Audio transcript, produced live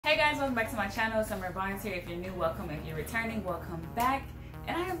guys, welcome back to my channel. Summer Barnes here. If you're new, welcome. If you're returning, welcome back.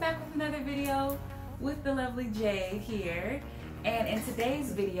 And I am back with another video with the lovely Jade here. And in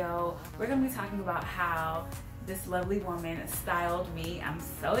today's video, we're going to be talking about how this lovely woman styled me. I'm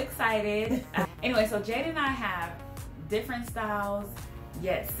so excited. Anyway, so Jade and I have different styles,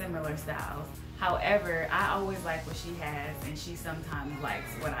 yet similar styles. However, I always like what she has, and she sometimes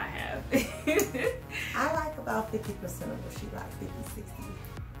likes what I have. I like about 50% of what she likes, 50, 60.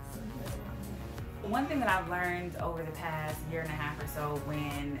 One thing that I've learned over the past year and a half or so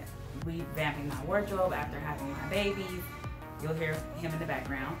when revamping my wardrobe after having my babies, you'll hear him in the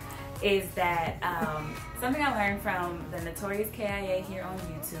background, is that something I learned from the Notorious KIA here on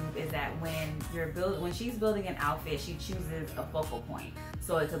YouTube is that when she's building an outfit, she chooses a focal point.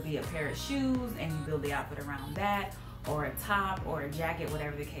 So it could be a pair of shoes and you build the outfit around that, or a top or a jacket,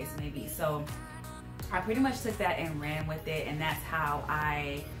 whatever the case may be. So I pretty much took that and ran with it, and that's how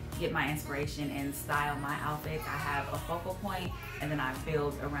I get my inspiration and style my outfits. I have a focal point and then I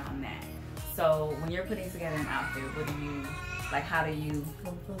build around that. So when you're putting together an outfit, what do you, like, how do you?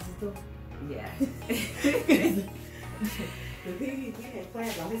 Yeah. He ain't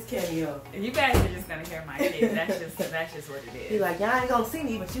playing on his cameo. You guys are just gonna hear my kid. That's just what it is. He's like, y'all ain't gonna see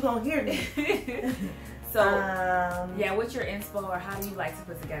me, but you gonna hear me. So, yeah, what's your inspo, or how do you like to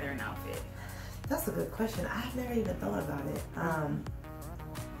put together an outfit? That's a good question. I've never even thought about it.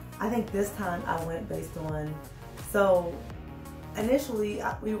 I think this time I went based on, so initially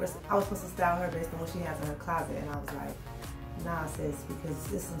I was supposed to style her based on what she has in her closet, and I was like, nah sis, because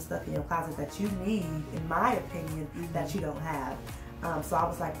there's some stuff in your closet that you need, in my opinion, that you don't have. So I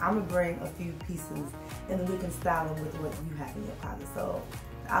was like, I'm gonna bring a few pieces and then we can style them with what you have in your closet. So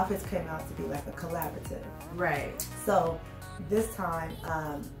the outfits came out to be like a collaborative. Right. So this time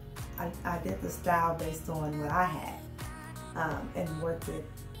I did the style based on what I had and worked it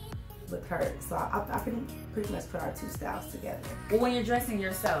with her. So I pretty much put our two styles together. Well, when you're dressing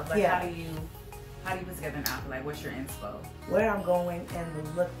yourself, like, yeah. how do you put together an outfit? Like, what's your inspo? Where I'm going and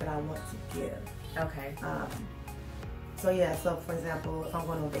the look that I want to give. Okay. So yeah, so for example, if I'm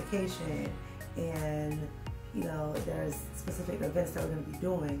going on vacation and, you know, there's specific events that we're going to be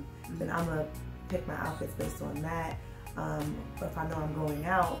doing, then I'm going to pick my outfits based on that. But if I know I'm going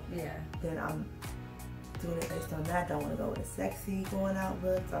out, yeah, then I'm doing it based on that. Don't want to go with a sexy going out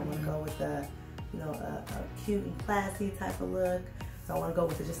look. So I want to go with a, you know, a cute and classy type of look. So I want to go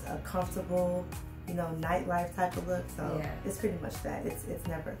with just a comfortable, you know, nightlife type of look. So yeah, it's pretty much that. It's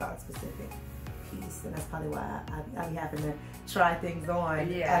never about a specific piece, and that's probably why I be having to try things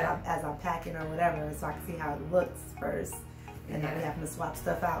on, yeah, as I'm packing or whatever, so I can see how it looks first, and I be having to swap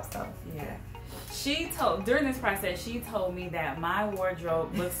stuff out. So yeah, during this process, she told me that my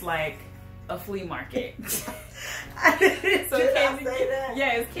wardrobe looks like a flea market. So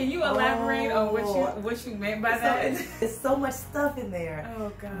can you elaborate on what you meant by that? There's so much stuff in there.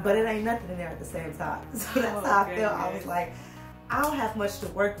 Oh God. But it ain't nothing in there at the same time. So that's how I felt. I was like, I don't have much to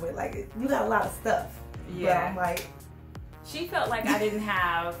work with. Like, you got a lot of stuff. Yeah. But I'm like, she felt like I didn't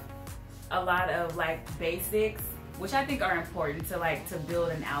have a lot of like basics, which I think are important to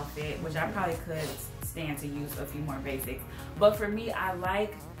build an outfit, which I probably could stand to use a few more basics. But for me, I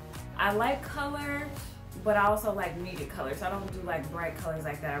like color, but I also like muted colors. So I don't do like bright colors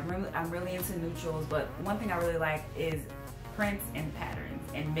like that. I'm really into neutrals, but one thing I really like is prints and patterns,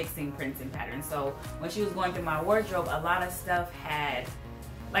 and mixing prints and patterns. So when she was going through my wardrobe, a lot of stuff had,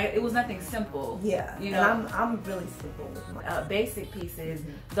 like, it was nothing simple. Yeah, you know, and I'm really simple with my basic pieces.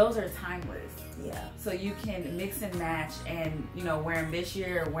 Those are timeless. Yeah. So you can mix and match, and, you know, wear them this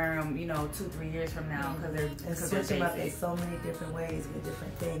year or wear them, you know, 2-3 years from now, because switch them up in so many different ways with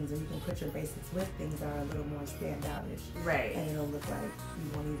different things, and you can put your basics with things that are a little more standoutish. Right. And it'll look like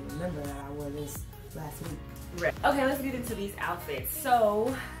you won't even remember that I wore this last week. Right. Okay, let's get into these outfits.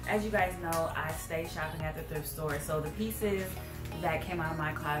 So, as you guys know, I stay shopping at the thrift store. So the pieces that came out of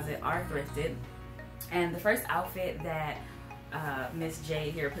my closet are thrifted. And the first outfit that Miss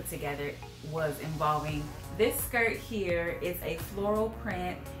Jade here put together was involving this skirt here. It's a floral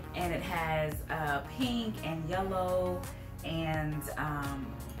print, and it has pink and yellow and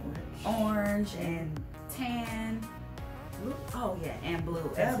orange and tan. Blue? Oh yeah, and blue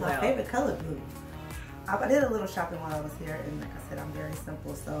as well. My favorite color, blue. I did a little shopping while I was here, and like I said, I'm very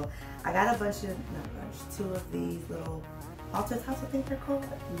simple. So I got two of these little altar tops, I think they're called.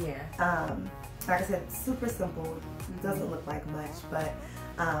 Yeah. Like I said, super simple. Doesn't look like much, but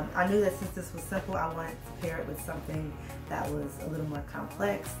I knew that since this was simple, I wanted to pair it with something that was a little more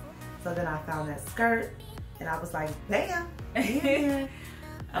complex. So then I found that skirt, and I was like, bam! Yeah.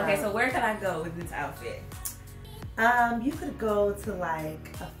 Okay, so where can I go with this outfit? You could go to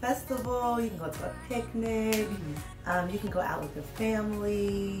like a festival, you can go to a picnic, you can go out with your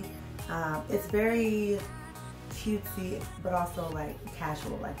family. It's very cutesy, but also like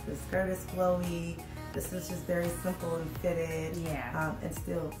casual. Like the skirt is flowy, this is just very simple and fitted, and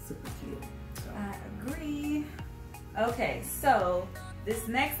still super cute. So. I agree. Okay, so this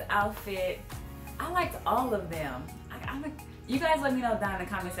next outfit, I liked all of them. You guys let me know down in the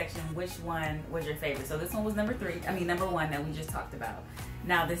comment section which one was your favorite. So this one was number one that we just talked about.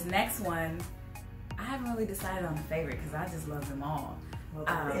 Now this next one, I haven't really decided on a favorite because I just love them all. Well,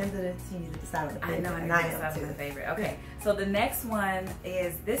 at the end of this, you need to decide on the favorite. I know, I need to decide on the favorite. Okay, so the next one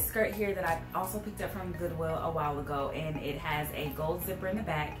is this skirt here that I also picked up from Goodwill a while ago, and it has a gold zipper in the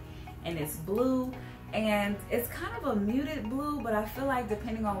back, and it's blue. And it's kind of a muted blue, but I feel like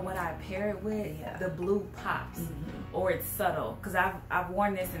depending on what I pair it with, the blue pops or it's subtle. Because I've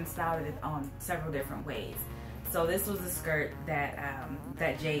worn this and styled it on several different ways. So this was a skirt that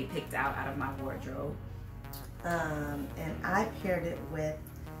that Jade picked out of my wardrobe. And I paired it with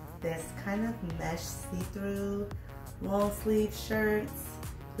this kind of mesh see-through long sleeve shirts.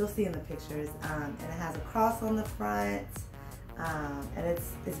 You'll see in the pictures. And it has a cross on the front, and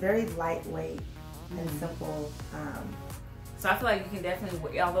it's very lightweight and simple. So I feel like you can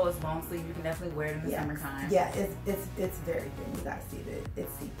definitely, although it's long sleeve, you can definitely wear it in the summertime. Yeah, it's very thin. You guys see that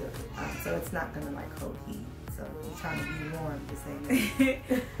it's see-through, so it's not gonna like hold heat. So you're trying to be warm the same way.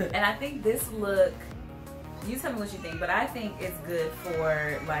 And I think this look, you tell me what you think, but I think it's good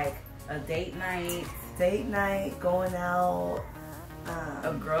for like a date night. Date night, going out.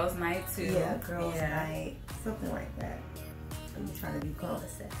 A girls' night too. Yeah, girls' night, something like that. So you're trying to be cool and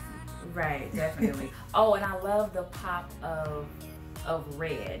sexy. Right, definitely. Oh, and I love the pop of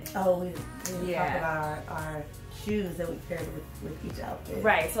red. Oh, we talked about our shoes that we paired with each outfit.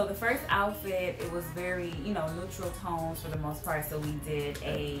 Right, so the first outfit, it was very, neutral tones for the most part. So we did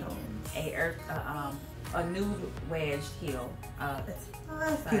a nude wedged heel. It's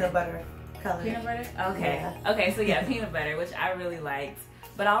peanut butter color. Peanut butter? Okay. Yeah. Okay, so yeah, peanut butter, which I really liked.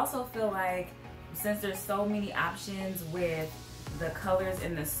 But I also feel like since there's so many options with the colors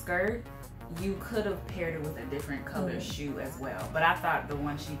in the skirt, you could have paired it with a different color shoe as well. But I thought the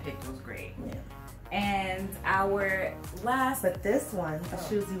one she picked was great. Yeah. And our last... But this one, the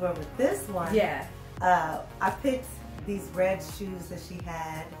shoes you wore with this one, I picked these red shoes that she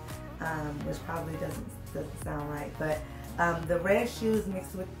had, which probably doesn't sound right, but the red shoes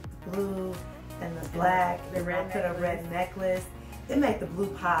mixed with the blue and the black, and I put a red necklace. It made the blue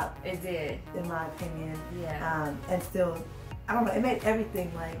pop. It did. In my opinion. Yeah. And still, I don't know, it made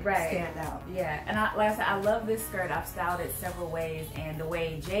everything stand out. Yeah, and like I said, I love this skirt. I've styled it several ways, and the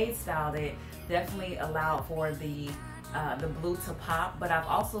way Jade styled it definitely allowed for the blue to pop, but I've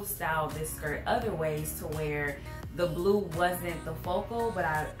also styled this skirt other ways to where the blue wasn't the focal, but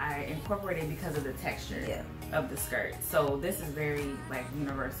I incorporated because of the texture of the skirt. So this is very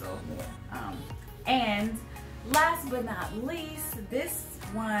universal. Yeah. And last but not least, this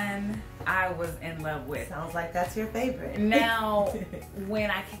one I was in love with. Sounds like that's your favorite. Now, when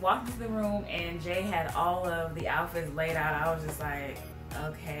I walked into the room and Jay had all of the outfits laid out, I was just like,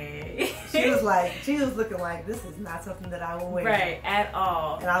 okay. She was looking like, this is not something that I will wear. Right, at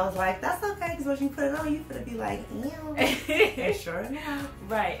all. And I was like, that's okay, because once you put it on, you gonna be like, ew. And sure enough.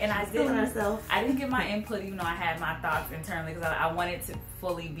 Right, and I didn't give my input, even though I had my thoughts internally, because I wanted to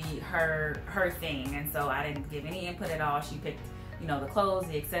fully be her thing, and so I didn't give any input at all. She picked, the clothes,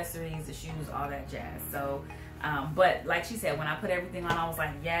 the accessories, the shoes, all that jazz. So, but like she said, when I put everything on, I was like,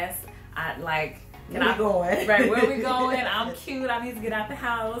 yes, where we going? Right, where we going? I'm cute. I need to get out the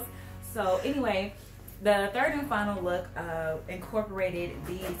house. So anyway, the third and final look incorporated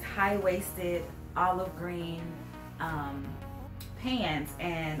these high-waisted olive green pants,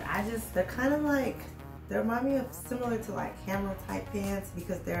 and they're kind of they remind me of similar to camel type pants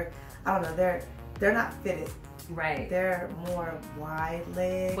because they're not fitted. Right. They're more wide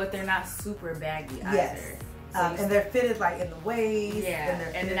leg, but they're not super baggy either. Yes. So and they're fitted in the waist.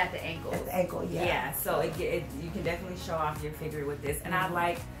 Yeah, and then at the ankle. At the ankle, yeah. Yeah, so you can definitely show off your figure with this. And I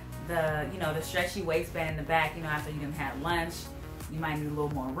like the the stretchy waistband in the back. After you done had lunch, you might need a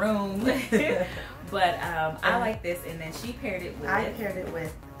little more room. But I like this. And then she paired it with. I paired it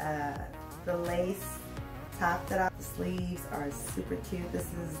with the lace top that the sleeves are super cute. This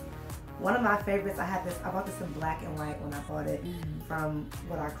is one of my favorites. I bought this in black and white when I bought it from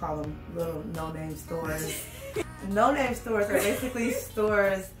what I call them little no-name stores. No-name stores are basically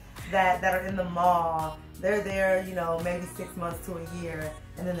stores that are in the mall. They're there, maybe 6 months to a year,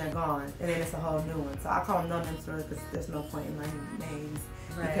 and then they're gone, and then it's a whole new one. So I call them no-name stores because there's no point in learning names.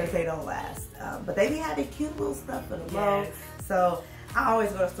 because they don't last. But they be having cute little stuff for the low. So I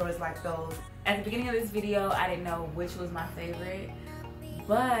always go to stores like those. At the beginning of this video, I didn't know which was my favorite.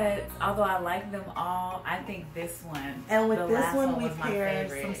 But although I like them all, I think this one. And with this one, we paired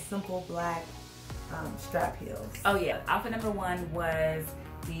some simple black strap heels. Oh yeah. Outfit number 1 was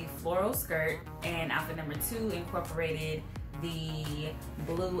the floral skirt, and outfit number 2 incorporated the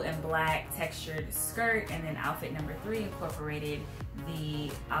blue and black textured skirt, and then outfit number 3 incorporated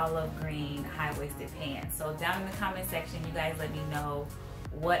the olive green high-waisted pants. So down in the comment section, you guys let me know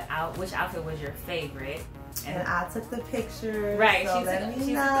which outfit was your favorite. And I took the pictures. Right, so she took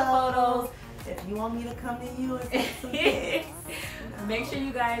the photos. If you want me to come to you and take some pics. Make sure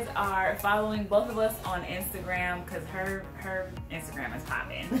you guys are following both of us on Instagram, because her Instagram is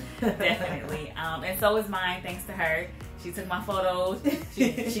popping, definitely. And so is mine, thanks to her. She took my photos.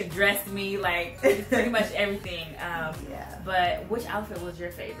 She dressed me, like pretty much everything. Yeah. But which outfit was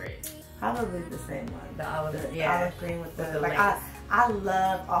your favorite? Probably the same one. The olive green with the like. I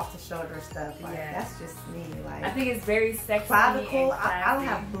love off the shoulder stuff. Like that's just me. Like I think it's very sexy. Clavicle. I don't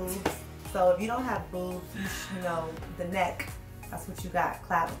have boobs, so if you don't have boobs, you know the neck. That's what you got,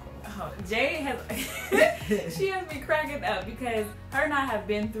 clavicle. Oh, Jade has, she has me cracking up because her and I have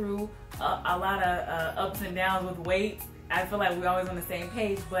been through a lot of ups and downs with weight. I feel like we're always on the same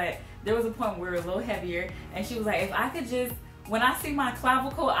page, but there was a point where we were a little heavier, and she was like, if I could just, when I see my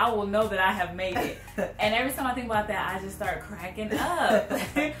clavicle, I will know that I have made it. And every time I think about that, I just start cracking up.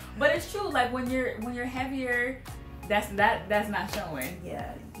 But it's true, like when you're heavier, that's not showing.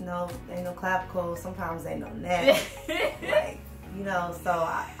 Yeah, no, ain't no clavicle. Sometimes ain't no neck. Like, you know, so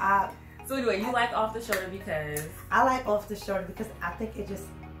So anyway, you like off the shoulder because? I like off the shoulder because I think it just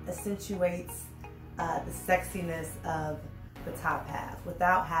accentuates the sexiness of the top half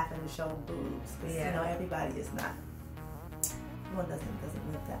without having to show boobs. Because you know, everybody is not. Everyone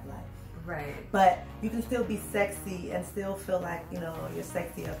doesn't live that life. Right. But you can still be sexy and still feel like, you know, you're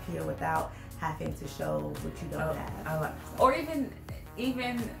sexy up here without having to show what you don't have. Or even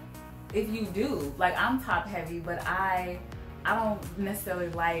if you do, like I'm top heavy, but I don't necessarily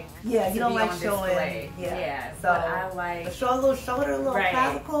like you don't like showing display. So but I like show a little shoulder, a little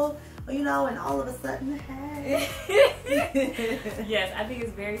clavicle, you know, and all of a sudden, hey. Yes, I think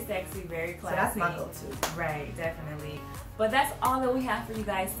it's very sexy, very classy. So that's my go-to. Right, definitely. But that's all that we have for you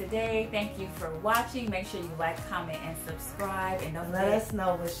guys today. Thank you for watching. Make sure you like, comment, and subscribe. And don't let us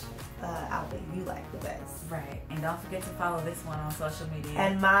know which outfit you like the best. Right. And don't forget to follow this one on social media.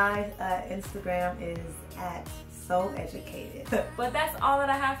 And my Instagram is @SoEducated. But that's all that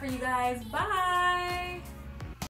I have for you guys. Bye.